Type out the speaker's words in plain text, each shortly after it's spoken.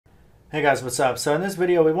Hey guys, what's up? So in this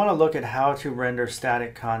video we want to look at how to render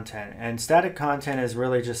static content, and static content is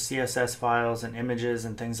really just CSS files and images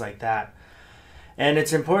and things like that. And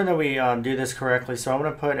it's important that we do this correctly, so I'm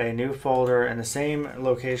going to put a new folder in the same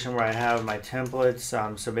location where I have my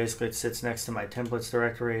templates. So basically it sits next to my templates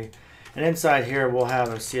directory, and inside here we'll have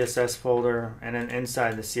a CSS folder, and then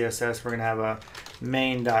inside the CSS we're going to have a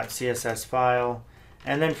main.css file.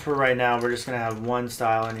 And then for right now we're just going to have one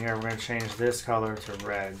style in here. We're going to change this color to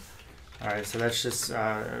red. Alright, so that's just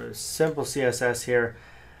simple CSS here.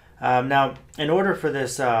 Now, in order for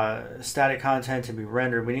this static content to be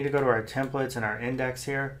rendered, we need to go to our templates and our index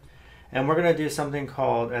here. And we're going to do something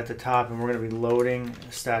called at the top, and we're going to be loading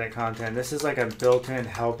static content. This is like a built-in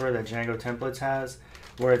helper that Django Templates has,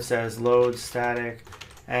 where it says load static.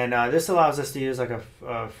 And this allows us to use like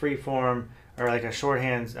a free form or like a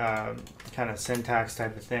shorthand kind of syntax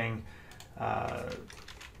type of thing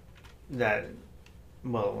that...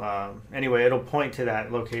 Well, anyway, it'll point to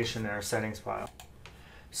that location in our settings file.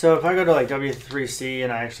 So if I go to like W3C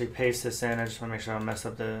and I actually paste this in, I just want to make sure I don't mess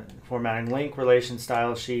up the formatting. Link, relation,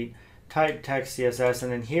 style sheet, type, text, CSS,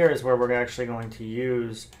 and then here is where we're actually going to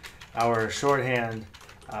use our shorthand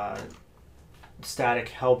static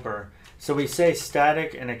helper. So we say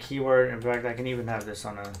static and a keyword. In fact, I can even have this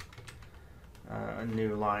on a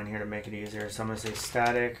new line here to make it easier. So I'm going to say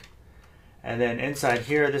static. And then inside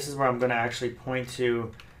here, this is where I'm going to actually point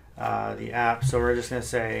to the app. So we're just going to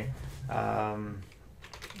say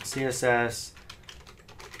CSS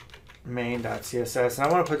main.css. And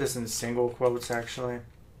I want to put this in single quotes, actually,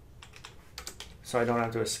 so I don't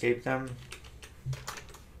have to escape them.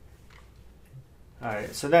 All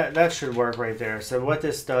right, so that should work right there. So what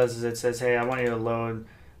this does is it says, hey, I want you to load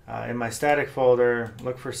in my static folder,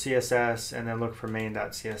 look for CSS, and then look for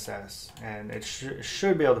main.css. And it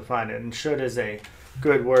should be able to find it. And should is a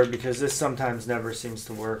good word because this sometimes never seems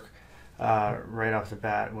to work right off the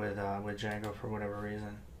bat with Django for whatever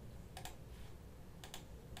reason.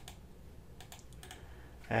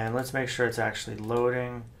 And let's make sure it's actually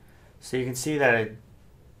loading. So you can see that it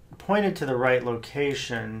pointed to the right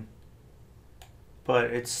location,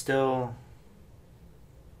 but it's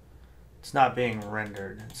not being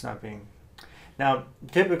rendered. It's not being... Now,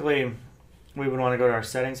 typically, we would want to go to our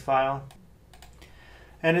settings file.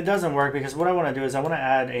 And it doesn't work because what I want to do is I want to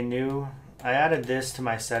add a new... I added this to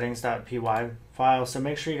my settings.py file. So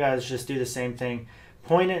make sure you guys just do the same thing.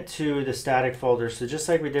 Point it to the static folder. So just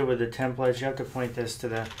like we did with the templates, you have to point this to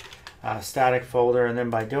the static folder. And then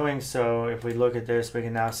by doing so, if we look at this, we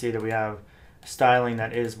can now see that we have styling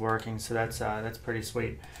that is working. So that's pretty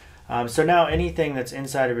sweet. So now anything that's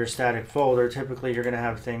inside of your static folder, typically you're going to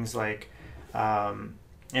have things like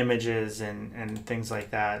images and things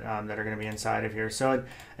like that that are going to be inside of here. So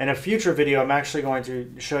in a future video, I'm actually going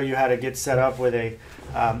to show you how to get set up with a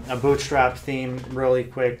bootstrap theme really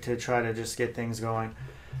quick to try to just get things going.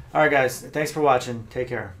 All right, guys, thanks for watching. Take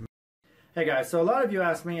care. Hey, guys, so a lot of you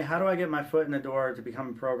ask me, how do I get my foot in the door to become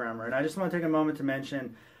a programmer? And I just want to take a moment to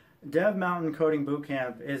mention Dev Mountain Coding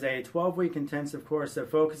Bootcamp is a 12-week intensive course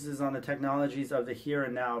that focuses on the technologies of the here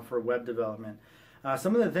and now for web development.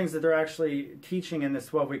 Some of the things that they're actually teaching in this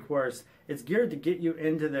 12-week course, it's geared to get you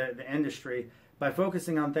into the industry by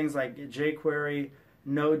focusing on things like jQuery,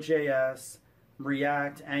 Node.js,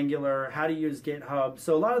 React, Angular, how to use GitHub.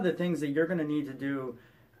 So a lot of the things that you're going to need to do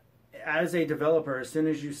as a developer, as soon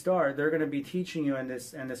as you start, they're going to be teaching you in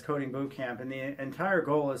this coding bootcamp, and the entire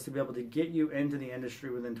goal is to be able to get you into the industry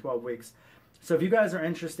within 12 weeks. So if you guys are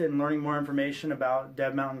interested in learning more information about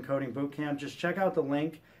Dev Mountain Coding Bootcamp, just check out the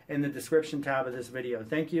link in the description tab of this video.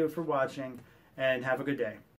 Thank you for watching, and have a good day.